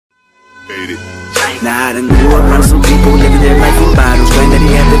Nah, I done grew up around some people living their life in bottles.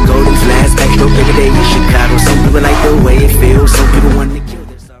 Granddaddy had the golden flask, back door bigger day in Chicago. Some people like the way it feels, some people want to kill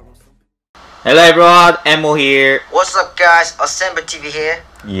their sorrows. Hello everyone, Emo here. What's up guys, Assemble TV here.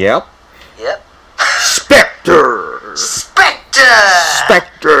 Yep. Specter!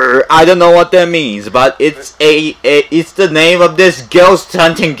 Specter! I don't know what that means, but it's it's the name of this ghost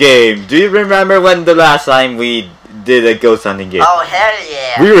hunting game. Do you remember when the last time we did a ghost hunting game? Oh hell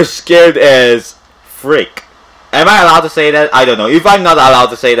yeah! We were scared as freak. Am I allowed to say that? I don't know. If I'm not allowed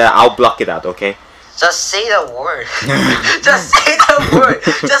to say that, I'll block it out, okay? Just say the word. Just say the word.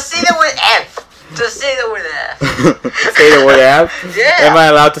 Just say the word F. Just say the word F. Say the word F? Yeah. Am I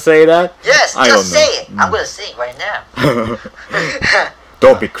allowed to say that? Yes, I just don't know. say it. I'm gonna say it right now.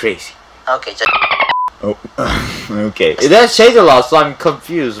 Don't be crazy. Okay, just... Oh, okay. It has changed a lot, so I'm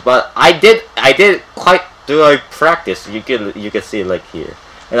confused. But I did quite do a practice. You can see it like here,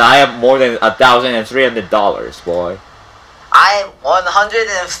 and I have more than $1,300, boy. I'm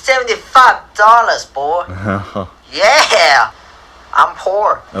 $175, boy. Yeah, I'm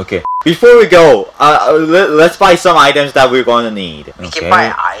poor. Okay. Before we go, let's buy some items that we're going to need. We can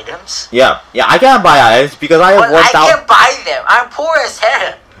buy items. Yeah, I can't buy items because I have But I can buy them. I'm poor as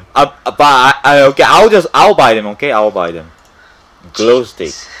hell. Okay, I'll buy them. Okay, I'll buy them. Glow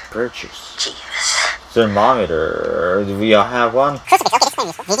stick, purchase. Jesus. Thermometer. Do we have one? Crucifix, okay, this thing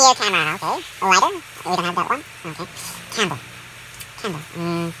is video camera, okay. A lighter, we don't have that one. Okay. Candle.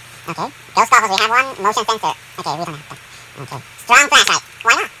 Okay. Ghost goggles, we have one. Motion sensor. Okay, we don't have that. Okay. Strong flashlight.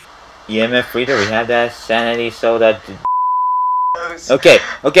 Why not? EMF reader, we have that. Sanity soda. Okay.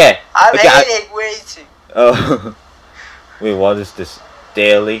 I'm eating way too. Oh. Wait, what is this?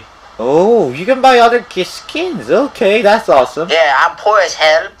 Daily. Oh, you can buy other skins. Okay, that's awesome. Yeah, I'm poor as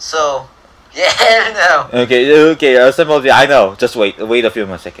hell, so... Yeah, no. Okay, Assemble, I know. Just wait a few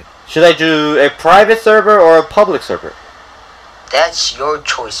more seconds. Should I do a private server or a public server? That's your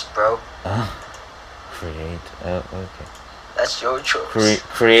choice, bro. Create. Okay. That's your choice.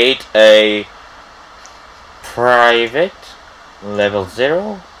 Create a private level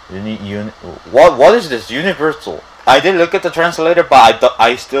 0. What is this? Universal. I did look at the translator, but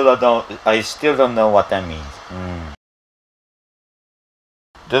I still don't know what that means.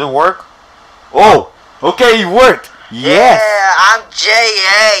 Did it work? Oh, okay, it worked. Yes. Yeah, I'm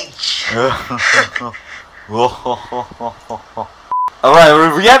JH.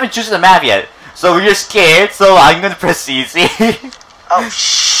 Alright, we haven't chosen the map yet, so we're scared. So I'm gonna press easy. Oh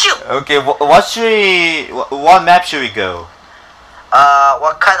shoot. Okay, what map should we go?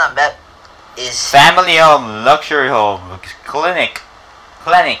 What kind of map is? Family home, luxury home, clinic or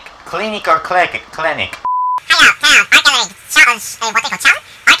clinic. Artillery, challenge, what they call challenge?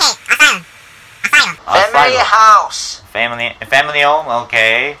 Okay, asylum. Family house. Family home,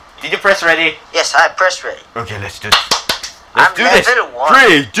 okay. Did you press ready? Yes, I pressed ready. Okay, let's do this. I'm level 1.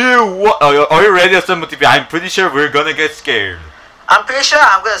 3, 2, 1. Are you ready, Assemble TV? I'm pretty sure we're gonna get scared. I'm pretty sure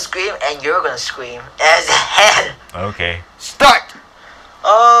I'm gonna scream and you're gonna scream as hell. Okay. Start!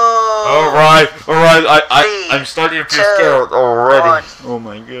 Oh. Alright. I'm starting to feel scared already. 1, oh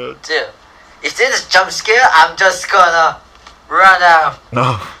my god. 2. If this is jump scare, I'm just gonna run out.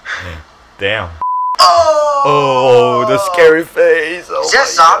 No. Damn. Oh, the scary face. Oh, is that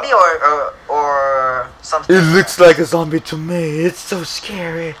zombie or something? It looks like a zombie to me. It's so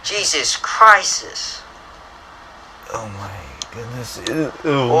scary. Jesus Christ. Oh my goodness.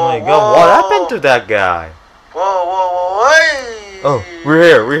 Oh my god. What happened to that guy? Whoa. Oh,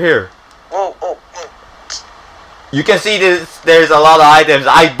 we're here. Whoa. You can see there's a lot of items.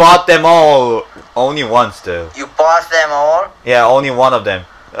 I bought them all. Only once though. You bought them all? Yeah, only one of them.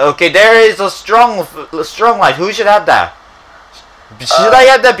 Okay, there is a strong light. Who should have that? Should I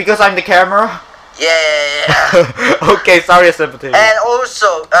have that because I'm the camera? Yeah. Okay, sorry, sympathy. And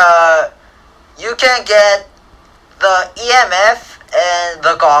also, you can get the EMF and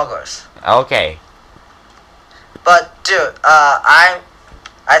the goggles. Okay. But dude, I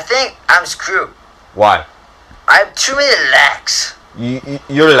think I'm screwed. Why? I have too many lags.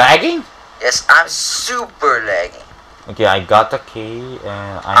 You're lagging? Yes, I'm super lagging. Okay, I got the key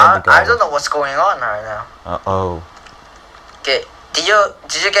and I have the goggles. I don't know what's going on right now. Oh. Okay, did you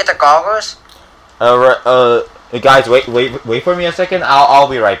get the goggles? Guys, wait for me a second. I'll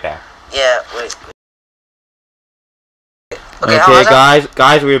be right back. Yeah, wait. Okay,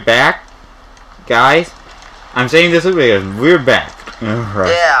 guys, we're back. Guys, I'm saying this again. We're back. Right.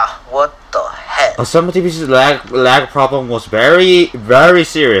 Yeah, what the heck? Assemble TV's lag problem was very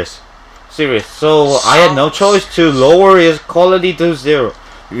serious. So I had no choice to lower its quality to 0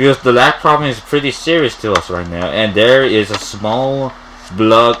 because the lag problem is pretty serious to us right now, and there is a small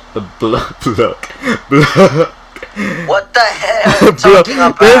Block. What the hell are you talking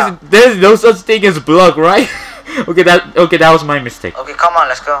about? There's no such thing as block, right? Okay, that was my mistake. Okay, come on,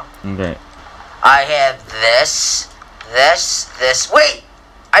 let's go. Okay. I have this. Wait,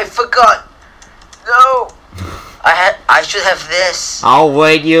 I forgot. No, I should have this. I'll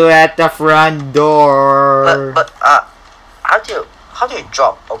wait you at the front door. But how do you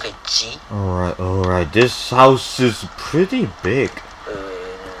drop? Okay, G. Alright. This house is pretty big.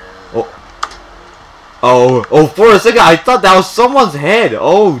 Oh, for a second I thought that was someone's head.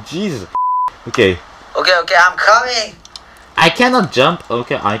 Oh, Jesus. Okay. Okay, I'm coming. I cannot jump.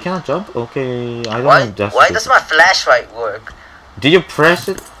 Okay, I cannot jump. Okay, I don't know. Why does my flashlight work? Did you press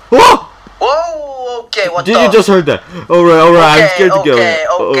it? Whoa! Whoa! Okay, what Did the? you just heard that? Alright, I'm scared to go.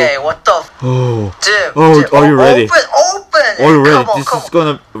 Okay, what the? Dude, are you ready? Open! Are you ready? Come on, This is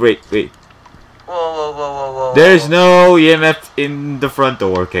gonna... Wait. Whoa. There's no EMF in the front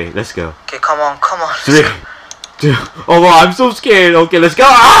door. Okay, let's go. Okay, come on. 3, 2... Oh, wow, I'm so scared. Okay, let's go.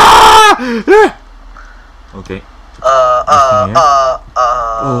 Ah! Okay.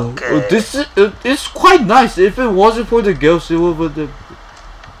 Okay. This is quite nice. If it wasn't for the ghost, it would have...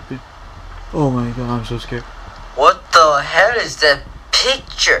 Oh my god, I'm so scared. What the hell is that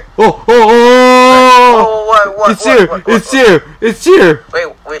picture? Oh! What? It's here! Wait.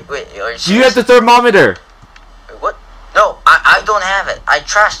 Do you have the thermometer? What? No, I don't have it. I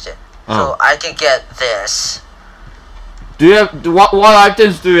trashed it. So I can get this. Do you have... What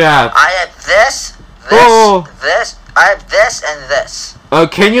items do you have? I have this. This. I have this and this.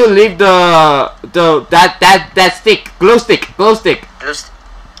 Can you leave that stick? Glow stick.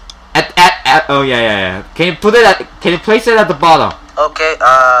 Oh yeah. Can you can you place it at the bottom? Okay,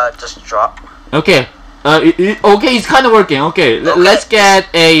 just drop. Okay. Okay, it's kind of working. Okay, let's get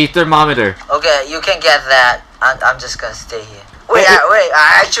a thermometer. Okay, you can get that. I'm just gonna stay here. Wait,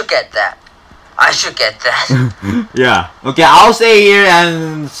 I should get that. Yeah. Okay, I'll stay here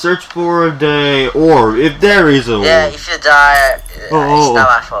and search for the orb if there is a orb. Yeah, if you die, it's not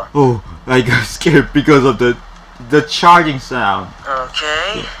my fault. Oh, I got scared because of the charging sound.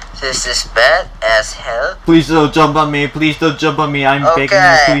 Okay, this is bad as hell. Please don't jump on me. I'm begging you. Please don't jump on me.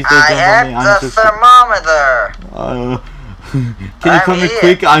 I have the thermometer. Can you come in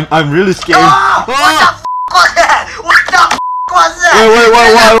quick? I'm really scared. Oh, what the f was that?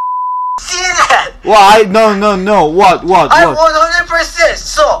 Wait. See that? What? No. What? I 100%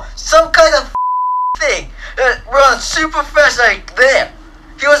 saw some kind of thing run super fast like there.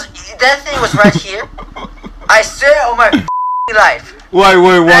 That thing was right here. I swear on my life. What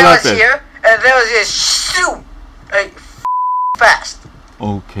was here, and there was this shoot like fast.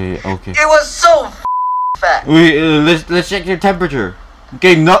 Okay. It was so fast. Wait, let's check your temperature.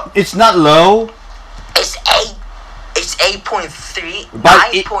 Okay, no, it's not low. It's 8. It's 8.3.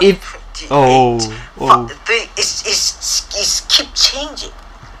 But 9.3. It's keep changing.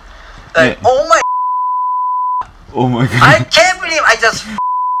 Like, yeah. Oh my god. I can't believe I just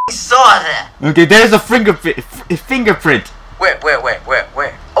saw that. Okay, there's a fingerprint. Where?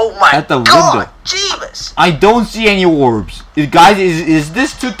 Oh my At the god, window. Jeebus. I don't see any orbs. Guys, is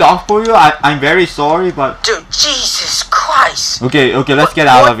this too dark for you? I'm very sorry, but... Dude, Jesus Christ. Okay, let's get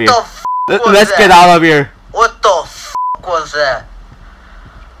out of here. Let's get out of here. What the f was that?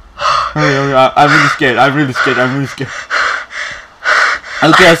 I'm really scared.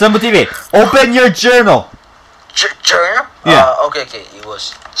 Okay, Assemble TV, open your journal. Journal? Yeah. Okay, it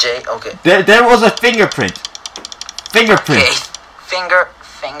was J, okay. There was a fingerprint. Okay, finger.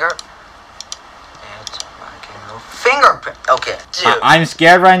 Fingerprint. Okay, dude. I'm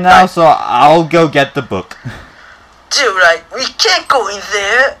scared right now, so I'll go get the book. Dude, we can't go in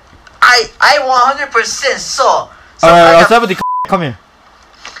there. I 100% saw. Somebody come here.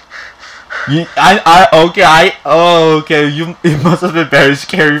 Okay. It must have been very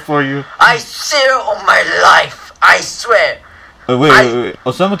scary for you. I swear on my life. I swear. Wait.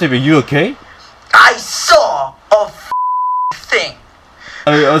 Somebody, you okay? I saw a thing.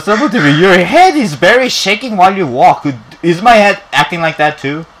 Somebody, your head is very shaking while you walk. Is my head acting like that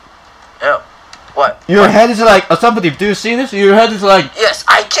too? No. What? Your head is like... somebody, do you see this? Your head is like... Yes,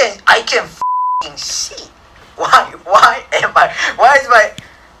 I can see. Why is my...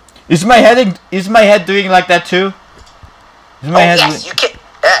 Is my head doing like that too? Yes, you can.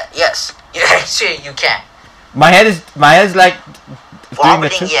 Yes. Actually, you can. My head is like...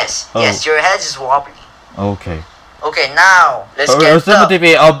 Wobbling, yes. Oh. Yes, your head is wobbling. Okay. Okay, now, let's get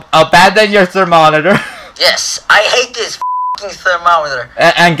TV, abandon your thermometer. Yes, I hate this thermometer.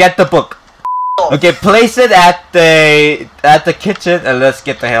 And get the book. Okay, place it at the kitchen and let's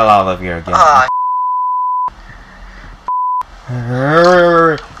get the hell out of here again.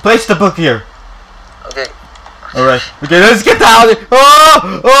 Place the book here. Okay. Alright. Okay, let's get down.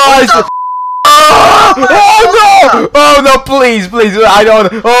 Oh! Oh! Oh no! Oh no! Please, please! I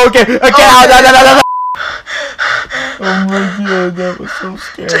don't. Oh, okay. Okay. No. Oh my god, that was so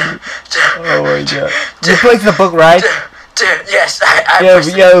scary. Oh my god. You place the book, right? Dude, yes,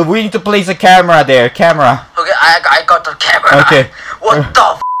 Yeah, we need to place a camera there. Camera. Okay, I got the camera. Okay. What the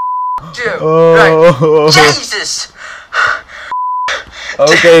f, dude? Oh. Right. Jesus.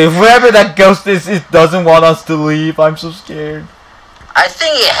 Okay, whoever that ghost is, it doesn't want us to leave. I'm so scared. I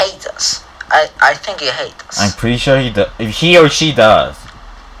think he hates us. I think he hates us. I'm pretty sure he or she does.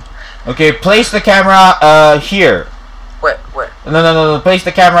 Okay, place the camera here. Where? No. Place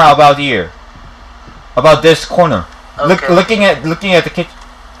the camera about here. About this corner. Okay. Looking at the kitchen.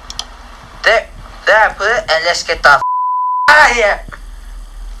 There I put it, and let's get the f out of here.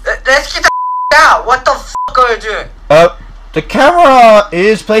 Let's get the f out. What the f are you doing? The camera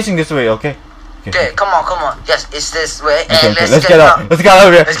is placing this way. Okay. Okay, come on. Yes, it's this way. Okay, And let's get out. Let's get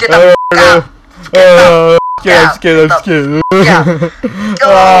over here. Let's get the f out. I'm scared. Yeah.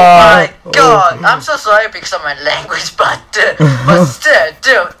 Oh my god. I'm so sorry because of my language, but still,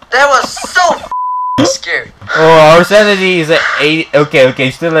 dude, that was so f scary. Oh, our sanity is at 80.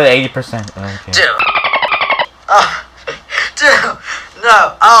 Okay, still at 80%. Okay. Dude,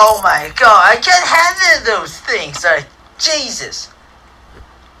 no. Oh my god, I can't handle those things. Like, Jesus.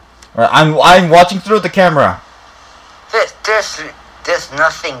 I'm watching through the camera. There's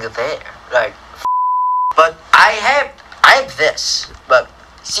nothing there. Like, but I have this. But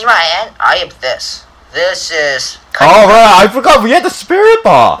see my hand? I have this. This is. Oh right, I forgot we had the spirit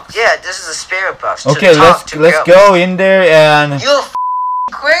box. Yeah, this is a spirit box. Okay, let's go in there and. You're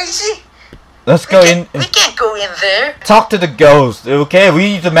crazy. Let's go in. We can't go in there. Talk to the ghost. Okay,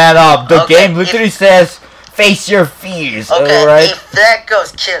 we need to man up. The Okay, game literally says face your fears. Okay, Alright. if that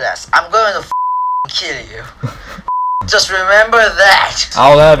ghost kill us, I'm going to kill you. Just remember that.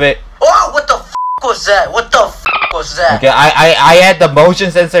 I'll have it. Oh, what the was that? What the was that? Okay, I had the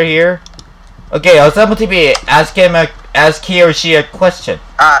motion sensor here. Okay, TV, ask he or she a question.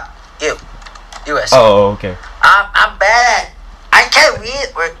 You ask. Oh, okay. I'm bad at. I can't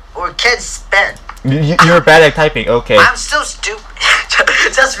read or can't spell. You're bad at typing. Okay. I'm still stupid.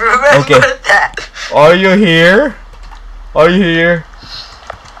 Just remember that. Are you here? Are you here?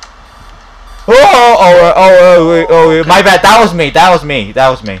 Oh, my bad. That was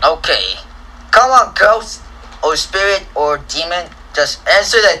me. Okay. Come on, ghost or spirit or demon. Just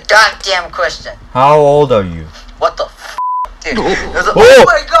answer the goddamn question. How old are you? What the f, dude? Oh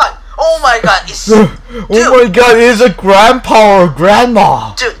my god! Oh my god! It's oh my god! It's a grandpa or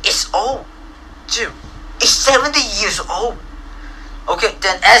grandma. Dude, it's old. Dude, it's 70 years old. Okay,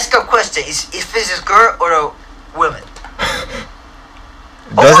 then ask a question. If this is a girl or a woman?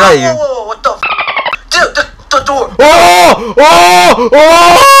 Whoa, what the f? Dude, the door. Oh!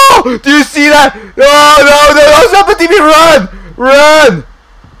 Do you see that? No! Seven TV, run!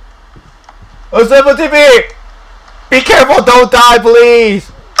 Seven TV, be careful! Don't die,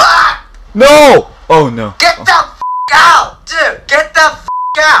 please. Ah! No! Oh no! Get the f out, dude! Get the f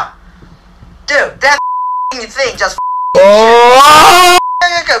out, dude! That thing just. Oh!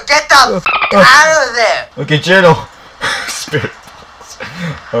 Get the f out of there! Okay, journal. Spirit box.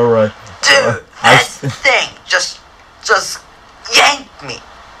 Alright. Dude, that thing just yanked me.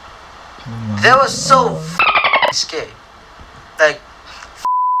 That was so scary. Like.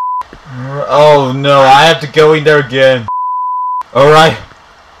 Oh no, I have to go in there again. Alright.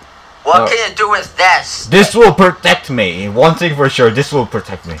 What can you do with this? This will protect me. One thing for sure, this will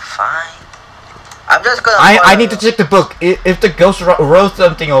protect me. Fine. I'm just gonna. I need to check the book. If the ghost wrote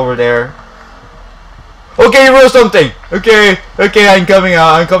something over there. Okay, you wrote something. Okay, I'm coming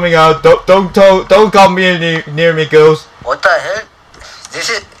out. Don't come near me, ghost. What the hell? This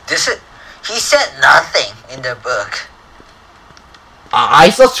is. He said nothing in the book. I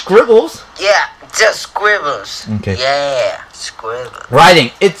saw scribbles. Yeah, just scribbles. Okay. Yeah, scribbles.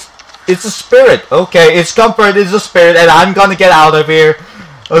 Writing. It's a spirit. Okay, it's comfort. It's a spirit, and I'm gonna get out of here.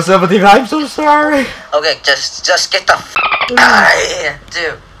 Oh, 17. I'm so sorry. Okay, just get the f out of here,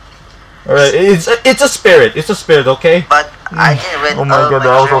 dude. Alright, it's a spirit. It's a spirit. Okay. But I can read Oh my god,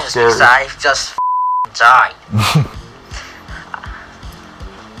 that was so scary. because I just died.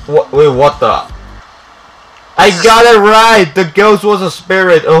 Wait, what the? I got it right. The ghost was a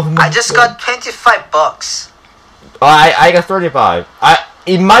spirit. Oh my I just got $25. I got 35.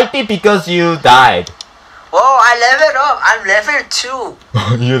 It might be because you died. Whoa, I leveled up. I'm level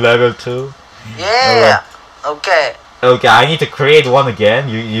 2. You level 2? Yeah. Okay. Okay, I need to create one again.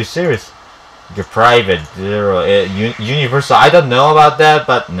 You serious? Your private 0 universal. I don't know about that,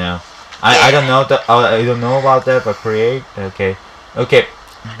 but no. I don't know that. I don't know about that, but create. Okay.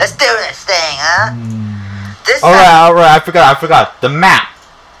 Let's do this thing, huh? This Alright. I forgot. The map.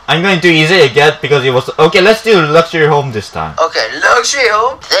 I'm going to do easy again because it was okay. Let's do luxury home this time. Okay, luxury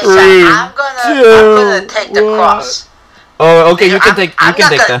home. This 3, time I'm gonna take the cross. Oh, okay. You can take. I'm You can not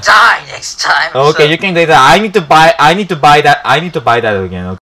take gonna that. die next time. Okay, so. you can take that. I need to buy that. I need to buy that again.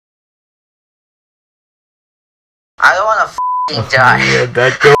 Okay. I don't wanna f***ing die. Yeah,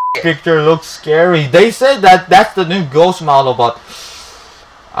 that ghost picture looks scary. They said that that's the new ghost model, but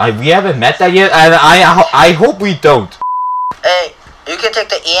we haven't met that yet, and I hope we don't. Hey, you can take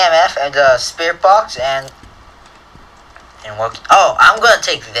the EMF and the spirit box and work. Oh, I'm gonna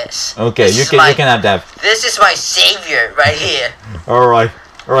take this. Okay, This you is can have that. This is my savior right here. All right.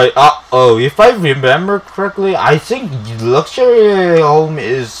 Oh, if I remember correctly, I think luxury home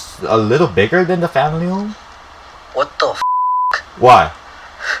is a little bigger than the family home. What the f? Why?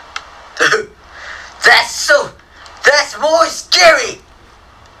 That's more scary.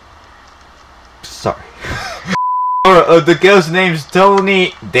 Sorry. The girl's name's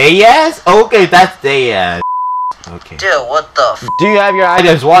Tony Diaz? Okay, that's Diaz. Okay. Dude, what the f? Do you have your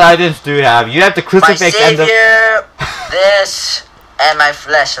items? What items do you have? You have the My crucifix and the... savior, this, and my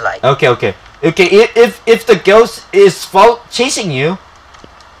flashlight. Okay. If the ghost is chasing you...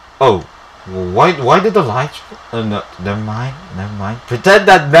 Oh. Why did the lights... no, never mind. Pretend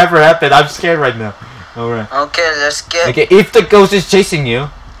that never happened. I'm scared right now. Alright. Okay, let's get... Okay, if the ghost is chasing you...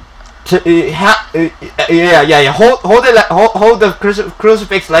 Hold the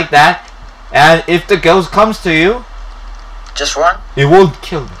crucifix like that, and if the ghost comes to you, Just run? it won't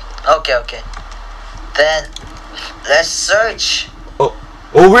kill you. Okay. Then, let's search. Oh,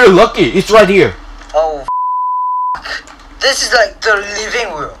 we're lucky. It's right here. Oh, f***. This is like the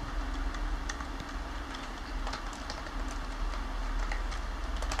living room.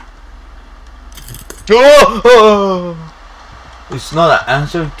 Oh! It's not an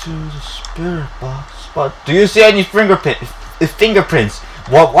answer to the spirit box, but do you see any fingerprints?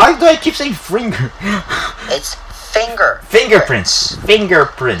 Why do I keep saying finger? It's fingerprints.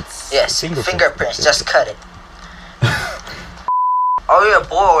 Fingerprints. Yes, fingerprints. Just cut it. Are you a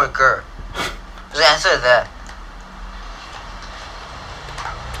boy or a girl? Just answer that.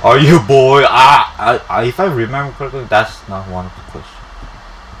 Are you a boy? If I remember correctly, that's not one of the questions.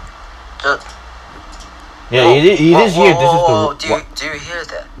 Yeah, it is here. This is the. Do you hear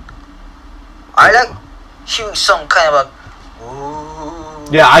that? I like hearing some kind of a.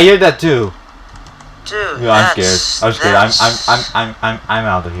 Ooh. Yeah, I hear that too. Dude, Yeah, I'm scared. I'm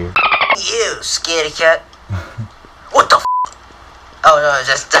out of here. You scaredy cat. What the? Oh no,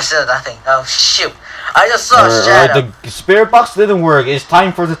 that's nothing. Oh shoot! I just saw a shadow. The spirit box didn't work. It's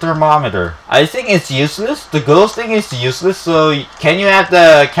time for the thermometer. I think it's useless. The ghost thing is useless. So can you have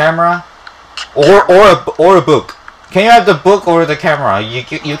the camera? Or a book. Can you have the book or the camera? You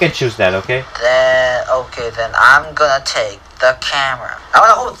can choose that, okay? Then I'm gonna take the camera. I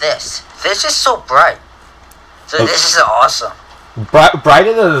wanna hold this. This is so bright. So Okay. this is awesome.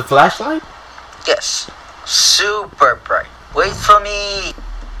 Brighter than the flashlight? Yes, super bright. Wait for me.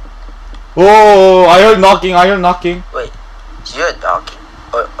 Oh, I heard knocking. Wait, you're talking?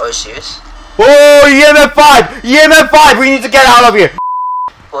 Are you serious? Oh, EMF 5! EMF 5! We need to get out of here!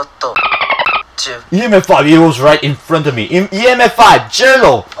 What the? Dude. EMF 5, it was right in front of me. EMF 5,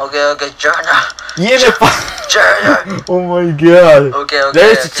 journal! Okay, journal. EMF 5! Journal. Oh my god. Okay.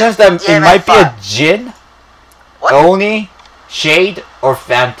 There's a chance that it EMF might be a 5. djinn, What? Oni, shade, or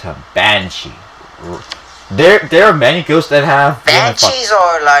phantom. Banshee. There are many ghosts that have EMF 5. Banshees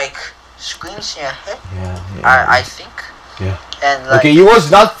are like screams in your head. Yeah. I think. Yeah. And like. Okay, it was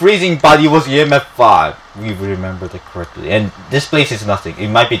not freezing, but it was EMF 5. We remember that correctly. And this place is nothing. It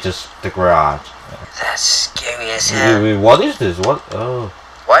might be just the garage. That's scary as hell. Wait, what is this? What? Oh.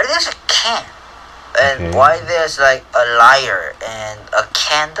 Why there's a can? And Okay. why there's like a lighter and a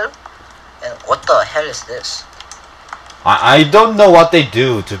candle? And what the hell is this? I don't know what they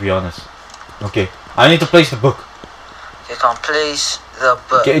do, to be honest. Okay, I need to place the book. You can place the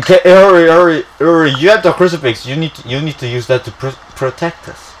book. Hurry! You have the crucifix. You need to use that to protect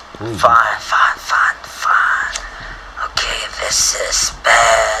us. Ooh. Fine. Okay, this is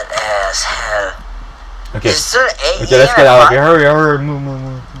bad as hell. Okay. Is there a Okay, let's get out of here. Hurry!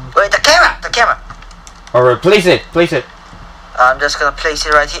 Move. Wait, the camera. Alright, place it. I'm just gonna place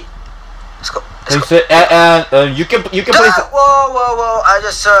it right here. Let's go. Place it, and you can place it. Whoa! I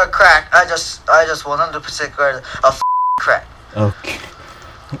just saw a crack. I just 100% got a crack. Okay.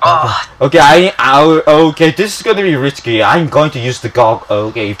 Oh, Okay, okay, this is gonna be risky. I'm going to use the goggle.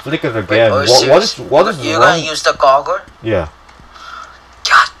 Okay, flick it again. Wait, What is you're wrong? gonna use the goggle? Yeah.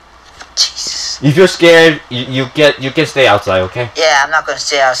 God, Jesus. If you're scared, you can stay outside. Okay. Yeah, I'm not gonna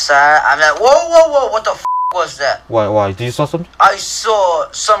stay outside. I'm like, whoa, what the f was that? Why? Did you saw something? I saw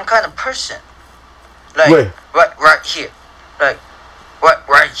some kind of person. Like, Where? right here. Like,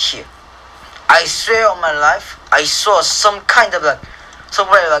 right here. I swear on my life, I saw some kind of like,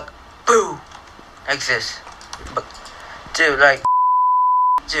 somebody like, boo, like this. But, dude, like,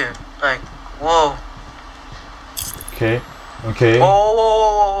 whoa. Okay.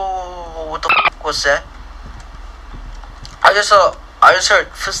 Whoa, what the f was that? I just heard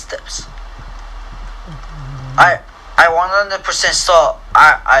footsteps. I 100% saw.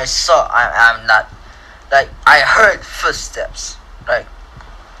 I'm not. Like, I heard footsteps. Like,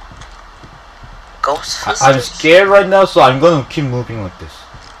 ghost footsteps. I'm scared right now, so I'm gonna keep moving like this.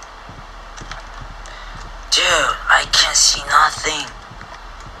 Dude, I can't see nothing.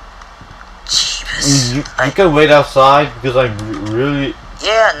 Jeebus. You can wait outside because I'm really.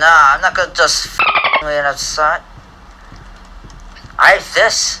 Yeah, nah, I'm not gonna just wait outside. I have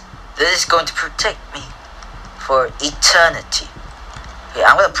this. This is going to protect me for eternity. Okay,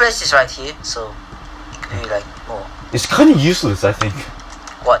 I'm gonna place this right here, so it can be like more. It's kind of useless, I think.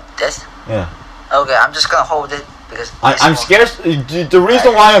 What, this? Yeah. Okay, I'm just gonna hold it because I'm scared. The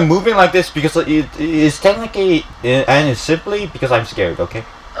reason why I'm moving like this because it is technically and it's simply because I'm scared. Okay.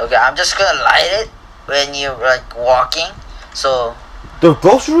 Okay, I'm just gonna light it when you're like walking. So the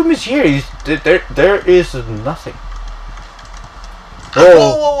ghost room is here. There is nothing.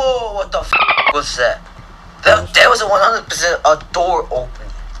 whoa, what the f was that? There was a 100% a door open.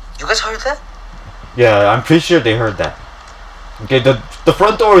 You guys heard that? Yeah, I'm pretty sure they heard that. Okay, the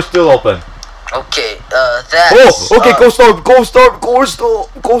front door is still open. Okay, that's... Oh, okay, go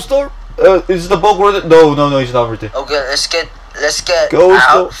start. Is the bug worth it? No, it's not worth it. Okay, let's get Go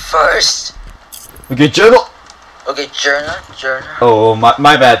out first. Okay, journal. Okay, journal. Oh,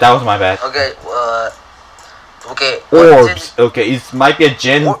 my bad. That was my bad. Okay, okay. Orbs. Okay, it might be a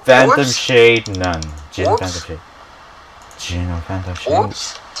Jinn Phantom orbs? Shade. None. Jinn Orbs? Phantom Shade. Jinn or Phantom Shade.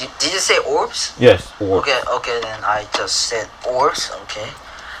 Orbs? Did you say orbs? Yes, orbs. Okay, then I just said orbs. Okay.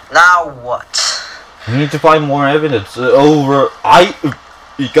 Now what? We need to find more evidence.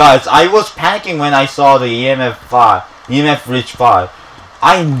 You guys, I was panicking when I saw the EMF reach 5.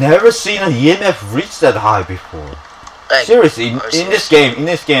 I never seen an EMF reach that high before. Like, Seriously, in this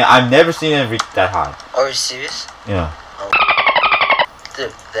game, I've never seen it reach that high. Are you serious? Yeah. Oh.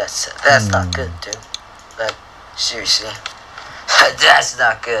 Dude, that's not good, dude. Like, seriously. That's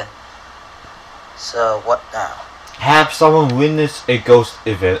not good. So, what now? Have someone witness a ghost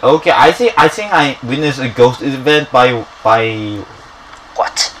event. Okay, I think I witnessed a ghost event by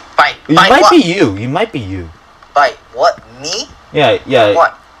What? By it might what? be you. It might be you. By what? Me? Yeah.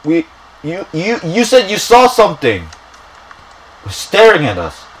 What? You said you saw something staring at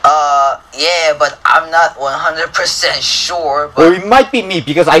us. Yeah, but I'm not 100% sure. Or But it might be me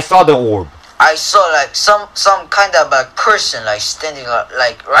because I saw the orb. I saw like some kind of a person like standing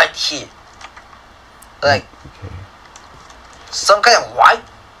like right here. Like Okay. some kind of white.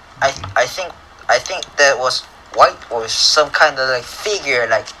 I think that was white or some kind of like figure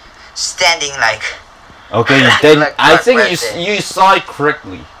like standing like. Okay, then Like, I right think there. you saw it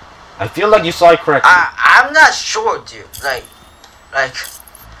correctly. I feel like you saw it correctly. I'm not sure, dude. Like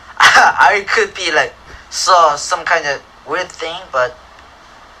I could be like saw some kind of weird thing, but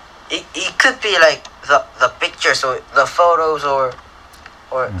it could be like the pictures or the photos or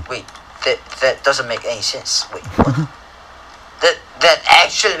wait, that doesn't make any sense. Wait, what? that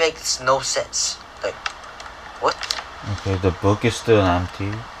actually makes no sense. Like what? Okay, the book is still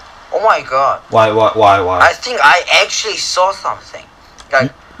empty. Oh my god. Why? I think I actually saw something.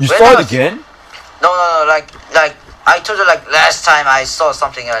 Like You when saw I it was- again? No, like I told you like last time I saw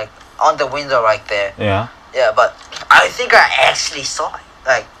something like on the window right there. Yeah. Yeah, but I think I actually saw it.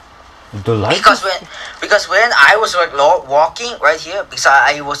 Like The light. because when I was like walking right here because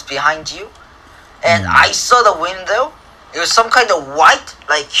I was behind you, and I saw the window. It was some kind of white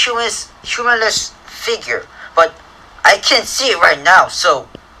like humanless figure, but I can't see it right now. So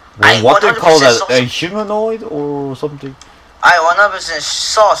I What they 100% call that? saw A humanoid or something? I 100%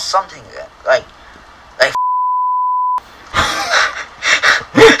 saw something there. Like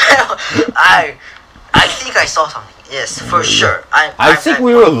I think I saw something. Yes, for sure. I think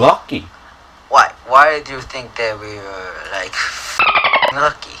we were lucky. Why? Why do you think that we were like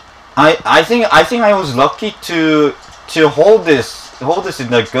lucky? I think I was lucky to hold this in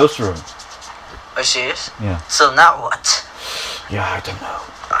the ghost room. Are you serious? Yeah. So now what? Yeah, I don't know.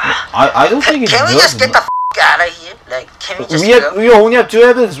 I don't think it Can we does. just get the out of here? Like, can we just go? We only have 2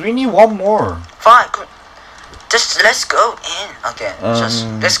 evidence. We need 1 more. Fine, good. Just let's go in again. Just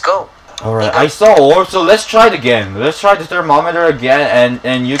let's go. Alright, I saw ore, so let's try it again. Let's try the thermometer again,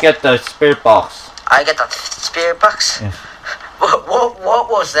 and you get the spirit box. I get the spirit box. Yes. What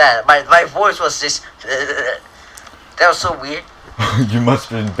was that? My voice was just. That was so weird. You must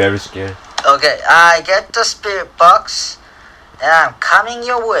have been very scared. Okay, I get the spirit box, and I'm coming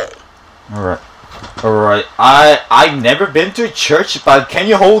your way. Alright. I've never been to a church, but can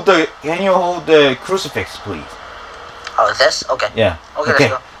you hold the crucifix, please? Oh, this? Okay. Yeah. Okay,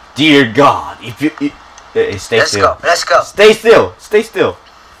 let's go. Dear God, if you stay still. Let's go. Stay still.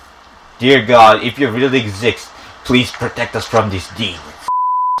 Dear God, if you really exist, please protect us from these demons.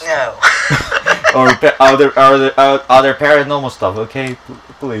 No. or other paranormal stuff. Okay,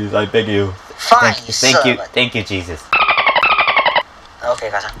 please, I beg you. Fine. Thank you, Jesus.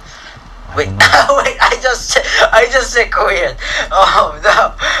 Okay, 가자. Wait, wait! I just said Korean. Oh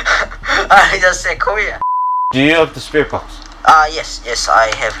no! I just said Korean. Do you have the spirit box? Yes,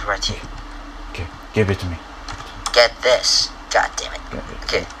 I have it right here. Okay, give it to me. Get this. God damn it.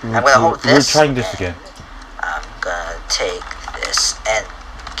 Okay, I'm gonna hold this. We're trying this again. I'm gonna take this and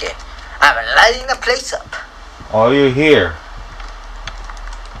okay. I'm lighting the place up. Are you here?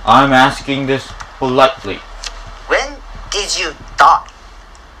 I'm asking this politely. When did you die?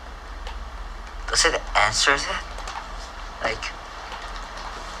 Does it answer that? Like,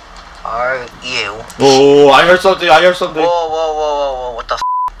 are you? Oh, I heard something. Whoa! What the f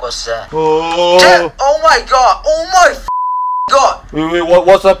was that? Oh. Oh my god! Oh my god! Wait,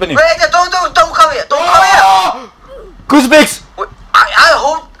 what's happening? Wait, don't come here! Don't come here! Crucifix! Wait, I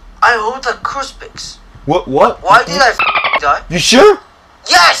hold the crucifix. What? Why did I die? You sure?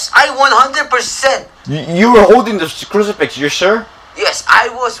 Yes, I 100%. You were holding the crucifix. You're sure? Yes, I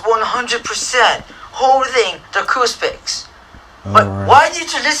was 100% holding the crucifix. But Alright. why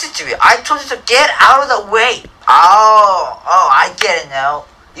did you listen to me? I told you to get out of the way. Oh, I get it now.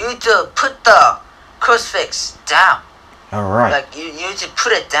 You need to put the crucifix down. Alright. Like, you need to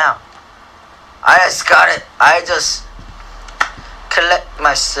put it down. I just got it. I just collect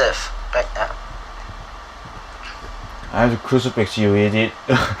myself right now. I have the crucifix, you idiot.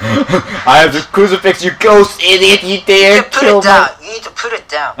 I have the crucifix, you ghost idiot. You dare You put kill it down. You need to put it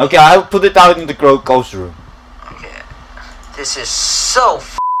down. Okay, I'll put it down in the ghost room. Okay. This is so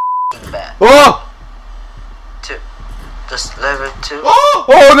f***ing bad. Oh! Just level 2. Oh,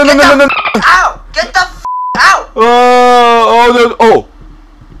 no. Out! Get the f*** out! Oh,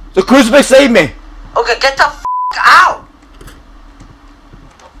 the crucifix saved me. Okay, get the f*** out!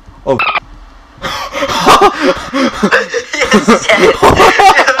 Oh. You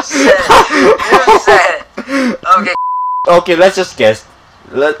said it. Okay. Okay, let's just guess.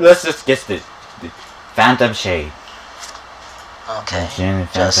 Let's just guess the Phantom Shade. Okay.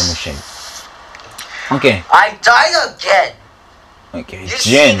 Phantom Shade. Okay. I died again. Okay. You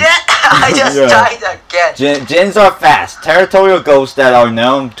see that? I just Yeah. died again. Jinns are fast, territorial ghosts that are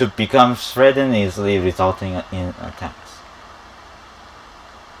known to become threatened easily, resulting in attacks.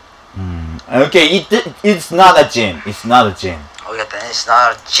 Okay, it's not a Jinn. It's not a Jinn. Okay, then it's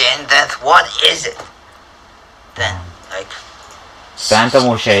not a Jinn. Then what is it? Then like Phantom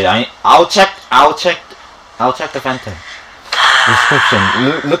or Shade. I'll check the Phantom. Description.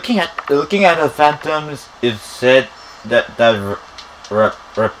 Looking at the Phantoms, it said that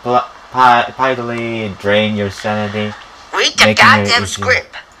repeatedly drain your sanity. read the Making goddamn it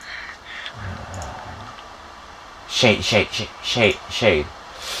script.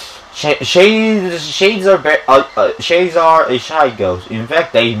 Shades are a shy ghost. In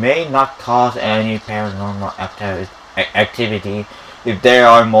fact, they may not cause any paranormal activity if there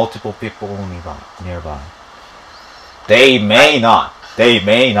are multiple people nearby. They may not. I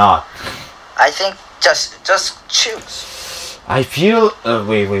think just choose. I feel.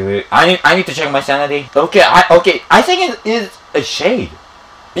 Wait. I need to check my sanity. Okay. I think it is a shade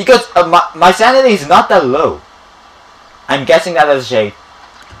because my sanity is not that low. I'm guessing that is a shade.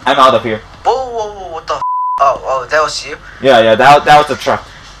 I'm out of here. Whoa, what the f***? Oh, that was you? Yeah, that was the truck.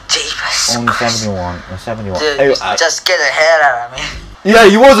 Jesus Only Christ. 71. Dude, you just get the hell out of me. Yeah,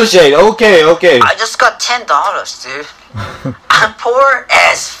 he was a shade. Okay. I just got $10, dude. I'm poor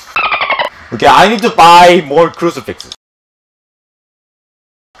as f***. Okay, I need to buy more crucifixes.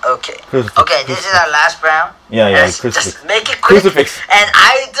 Okay. Crucifix. Okay, this is our last round. Yeah, Let's crucifix. just make it quick. Crucifix. And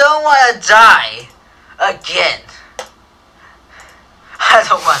I don't want to die again. I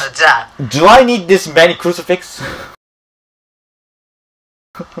don't want to die. Do I need this many crucifix?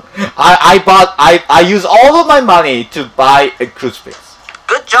 I used all of my money to buy a crucifix.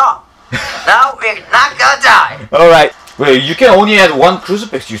 Good job. Now we're not gonna die. Alright. Wait, you can only add one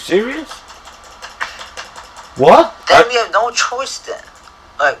crucifix. You serious? What? Then we have no choice then.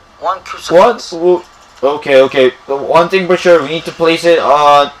 Like, one What? crucifix. Well, okay. One thing for sure, we need to place it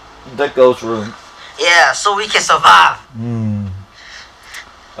on the ghost room. Yeah, so we can survive.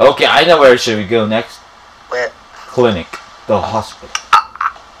 Okay, I know where should we go next. Where? Clinic. The hospital.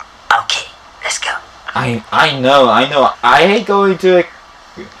 Okay, let's go. I know. I hate going to a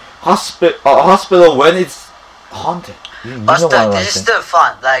hospital when it's haunted. You know But what I this is still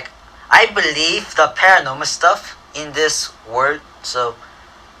fun. Like, I believe the paranormal stuff in this world, so,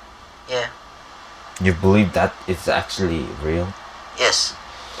 yeah. You believe that it's actually real? Yes.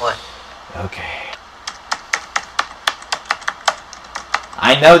 What? Okay.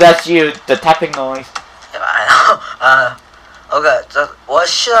 I know that's you, the tapping noise. Yeah, I know. Okay, so what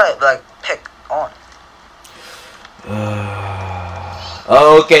should I, like, pick on?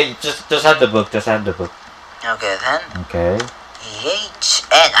 Okay, just have the book, Okay, then. Okay.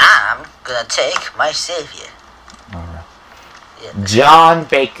 And I'm gonna take my savior. Alright. Yeah. John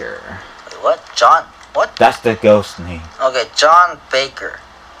Baker. Wait, what? John? What? That's the ghost name. Okay, John Baker.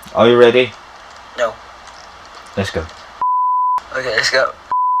 Are you ready? No. Let's go. Okay, let's go.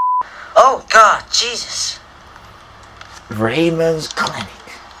 Oh God, Jesus. Raymond's Clinic.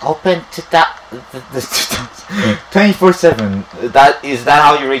 Open to that 24/7. Is that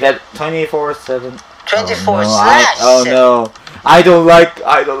how you read that? 24/7. 24 Oh slash. no! I don't like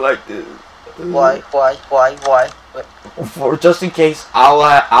this. Why? Wait. For just in case,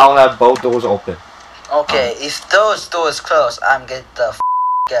 I'll have both doors open. Okay, if those doors close, I'm get the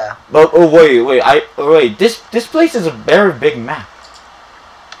out. Oh wait. This place is a very big map.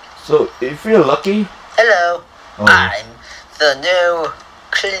 So if you're lucky. Hello. Oh. I'm the new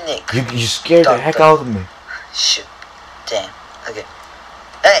clinic. You scared the heck out of me. Shoot. Damn. Okay.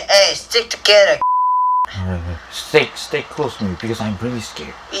 Hey, stick together. Alright, stay close to me because I'm really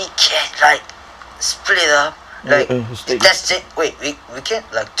scared. We can't like split up. Like that's it. Wait, we can't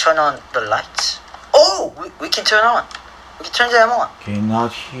like turn on the lights. Oh, we can turn on. We can turn them on. Okay,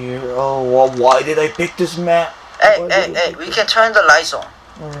 not here. Oh, well, why did I pick this map? Hey, we can turn the lights on.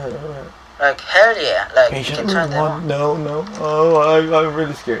 Alright. Like hell yeah, like we Patient can turn them on. No. Oh, I'm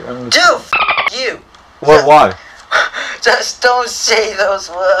really scared. Dude, you. What? Why? Just don't say those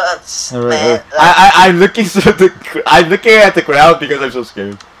words, Alright, man. Like, I'm looking at the ground because I'm so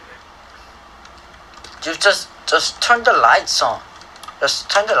scared. you just turn the lights on. Just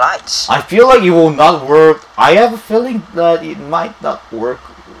turn the lights. I feel like it will not work. I have a feeling that it might not work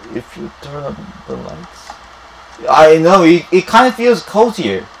if you turn on the lights. I know, it kind of feels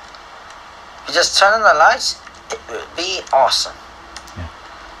cozier. You just turn on the lights, it will be awesome. Yeah.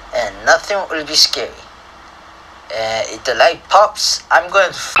 And nothing will be scary. If the light pops, I'm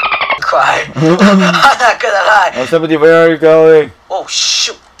going to cry. I'm not gonna lie. Oh, somebody, where are you going? Oh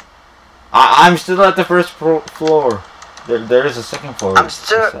shoot! I'm still at the first floor. There is a second floor. I'm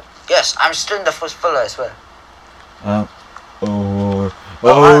still in the first floor as well.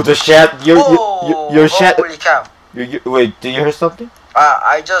 The shed. Your shed. Holy cow! Wait, did you hear something?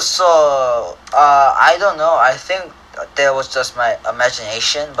 I just saw. I don't know. I think there was just my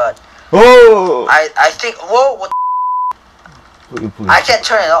imagination, but Oh! I think. Whoa! What? Please. I can't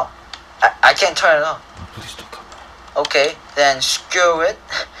turn it on. I can't turn it on. Please don't come. Okay, then screw it.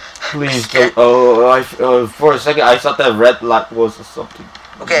 Please don't. For a second, I thought that red light was something.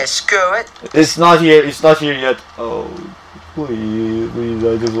 Okay, screw it. It's not here. It's not here yet. Oh, please,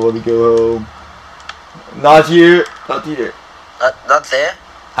 I just want to go home. Not here. Not here. Not there.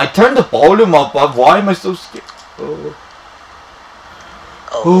 I turned the volume up, but why am I so scared?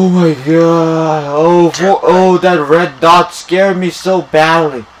 Oh my god. Oh, that red dot scared me so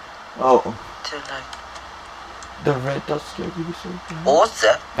badly. Oh. The red dot scared me so badly. What's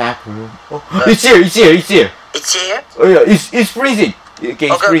that? Back room. Oh, it's here. It's here? Oh yeah, it's freezing. Okay,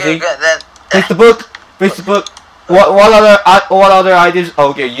 it's freezing. Okay, then. Face the book. What other items? Oh,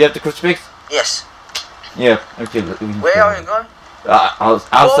 okay, you have the crucifix. Yes. Yeah. Okay. Where are you going?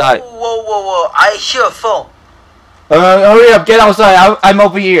 Outside. Whoa! I hear a phone. Hurry up! Get outside. I'm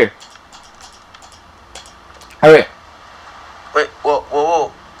over here. Hurry. Wait,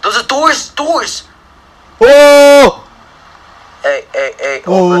 whoa! Those are doors. Oh! Hey!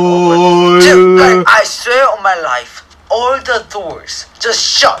 Oh! Open. Dude, like, I swear on my life, all the doors just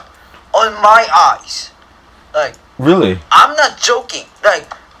shut on my eyes. Like. Really? I'm not joking. Like,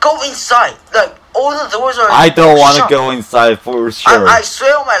 go inside. Like, all the doors are. I don't want to shut. go inside for sure. I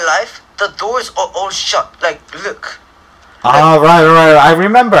swear on my life, the doors are all shut. Like, look. Right. I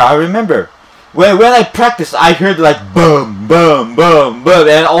remember. when I practiced, I heard like boom, boom, boom, boom,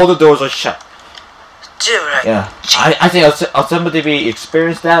 and all the doors are shut. Dude, like, Yeah, I think somebody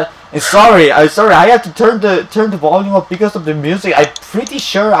experienced that. And sorry, I had to turn the volume up because of the music. I'm pretty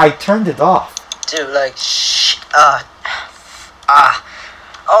sure I turned it off. dude, like,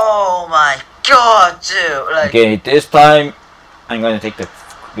 oh my god, dude, like. Okay, this time I'm gonna take the.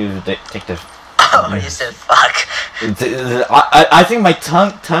 Oh, you said fuck. I think my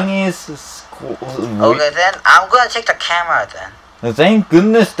tongue is. Okay, then I'm gonna take the camera then. Thank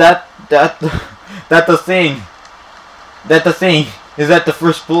goodness that the thing is at the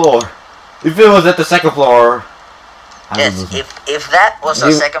first floor. If it was at the second floor. Yes, if that was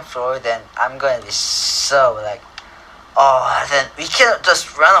the second floor, then I'm gonna be so like, oh, then we can't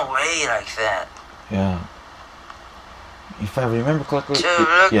just run away like that. Yeah. If I remember correctly. Dude,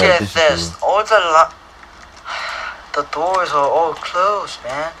 look at this. All the doors are all closed,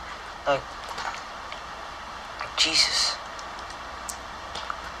 man. Like Jesus.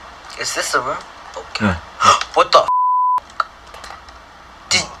 Is this the room? Okay. Yeah. What the?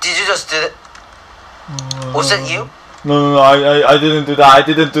 Did you just do it? Was it you? No, I didn't do that. I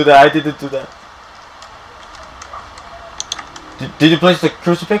didn't do that. Did you place the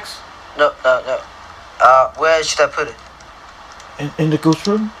crucifix? No. Where should I put it? In the ghost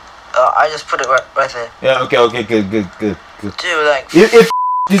room? I just put it right there. Yeah, okay, good. Dude, like. If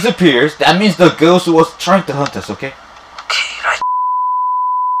disappears, that means the ghost was trying to hunt us, okay? Okay, like.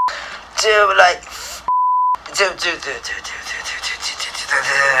 Dude, like. Dude.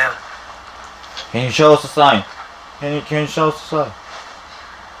 Can you show us a sign? Can you show us a sign?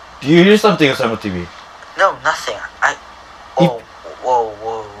 Do you hear something on Simon TV? No, nothing. Whoa.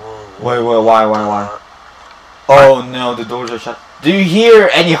 Wait, why? Oh no, the doors are shut. Do you hear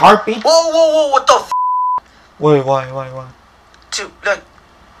any heartbeat? Whoa, what the f? Wait, why? Dude, like,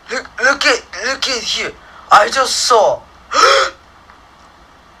 look at here. I just saw.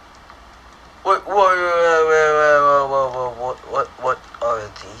 What are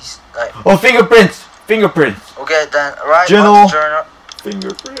these? Like, oh, fingerprints. Okay, then right Journal. on the journal.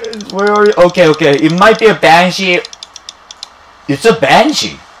 Fingerprints. Where are you? Okay. It might be a banshee. It's a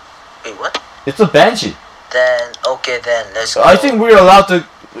banshee. Wait, what? It's a banshee. Then okay, then let's go. I think we're allowed to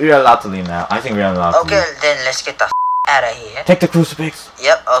leave now. I think we're allowed to Okay, leave. then let's get the out of here. Take the crucifix.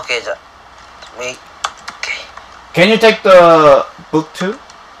 Yep. Okay. Wait. Okay. Can you take the book too?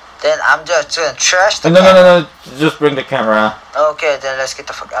 Then I'm just gonna trash the. No. Just bring the camera. Okay, then let's get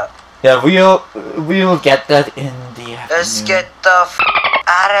the fuck out. Yeah, we'll get that in the afternoon. Let's get the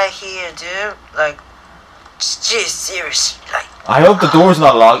out of here, dude. Like, geez, seriously, like. I hope the door's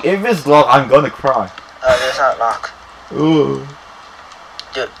not locked. If it's locked, I'm gonna cry. It's not locked. Ooh.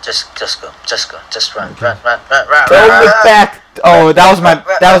 Dude, just go. Just run. Okay. Run. Don't look back. Oh, that was my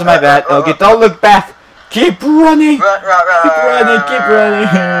bad. Okay, don't look back. Keep running. Run. Keep running.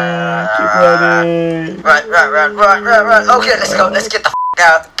 Run. Okay, let's go. Let's get the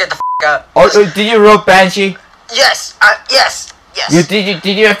out. Get the out. Oh, did you rope banshee? Yes. Yes. Did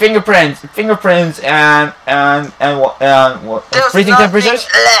you have fingerprints and what? There's Freezing nothing temperatures?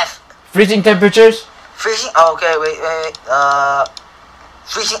 left. Freezing temperatures? Freezing. Okay, wait.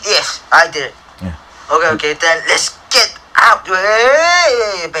 Freezing. Yes, I did it. Yeah. Okay. Then let's get out.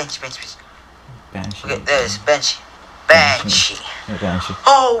 Banshee. Okay, there's Banshee. Yeah, banshee.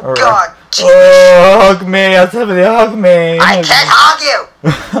 Oh All God. right. Jesus. Oh, hug me! Somebody hug me! I can't hug you.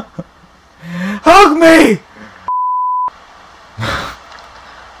 Hug me!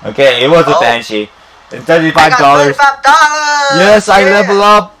 Okay, it was a banshee. And $35. I got $35. Yes, I level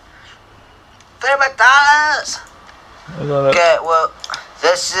up. $35. Okay, well,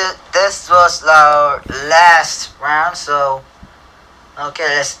 this was our last round, so okay,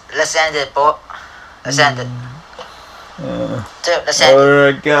 let's end it, boy. Let's end it. Dude, let's end it.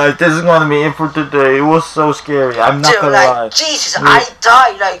 Alright guys, this is gonna be it for today. It was so scary. I'm not Dude, gonna like, lie. Jesus, I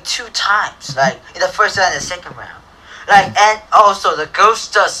died like 2 times, like in the first and the second round. Like, and also the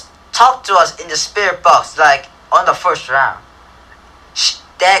ghost just talked to us in the spirit box, like on the first round.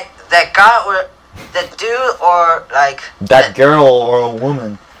 That guy or that dude or like that girl or a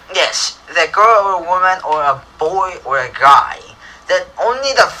woman. Yes, that girl or a woman or a boy or a guy. That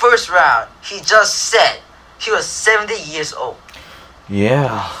only the first round he just said he was 70 years old.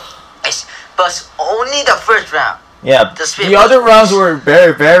 Yeah. Yes, but only the first round. Yeah. The other rounds were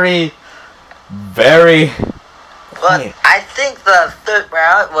very. But I think the third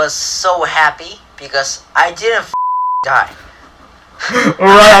round was so happy because I didn't die.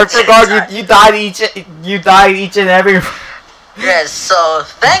 Alright, I forgot you died each and every. Yes, so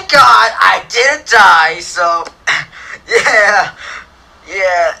thank God I didn't die. So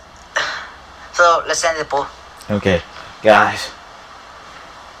yeah. go. Let's end the pool. Okay, guys,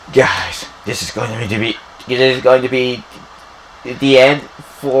 this is going to be the end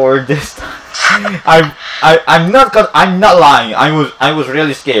for this time. I'm not lying. I was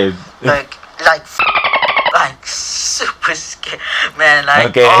really scared. Like super scared, man. Like,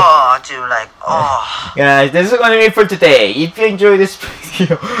 Okay. oh, dude, like, oh. Guys, this is going to be it for today. If you enjoyed this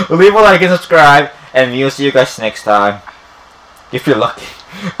video, leave a like and subscribe, and we'll see you guys next time. If you're lucky.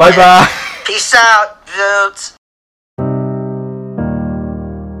 Bye bye. Peace out, dudes.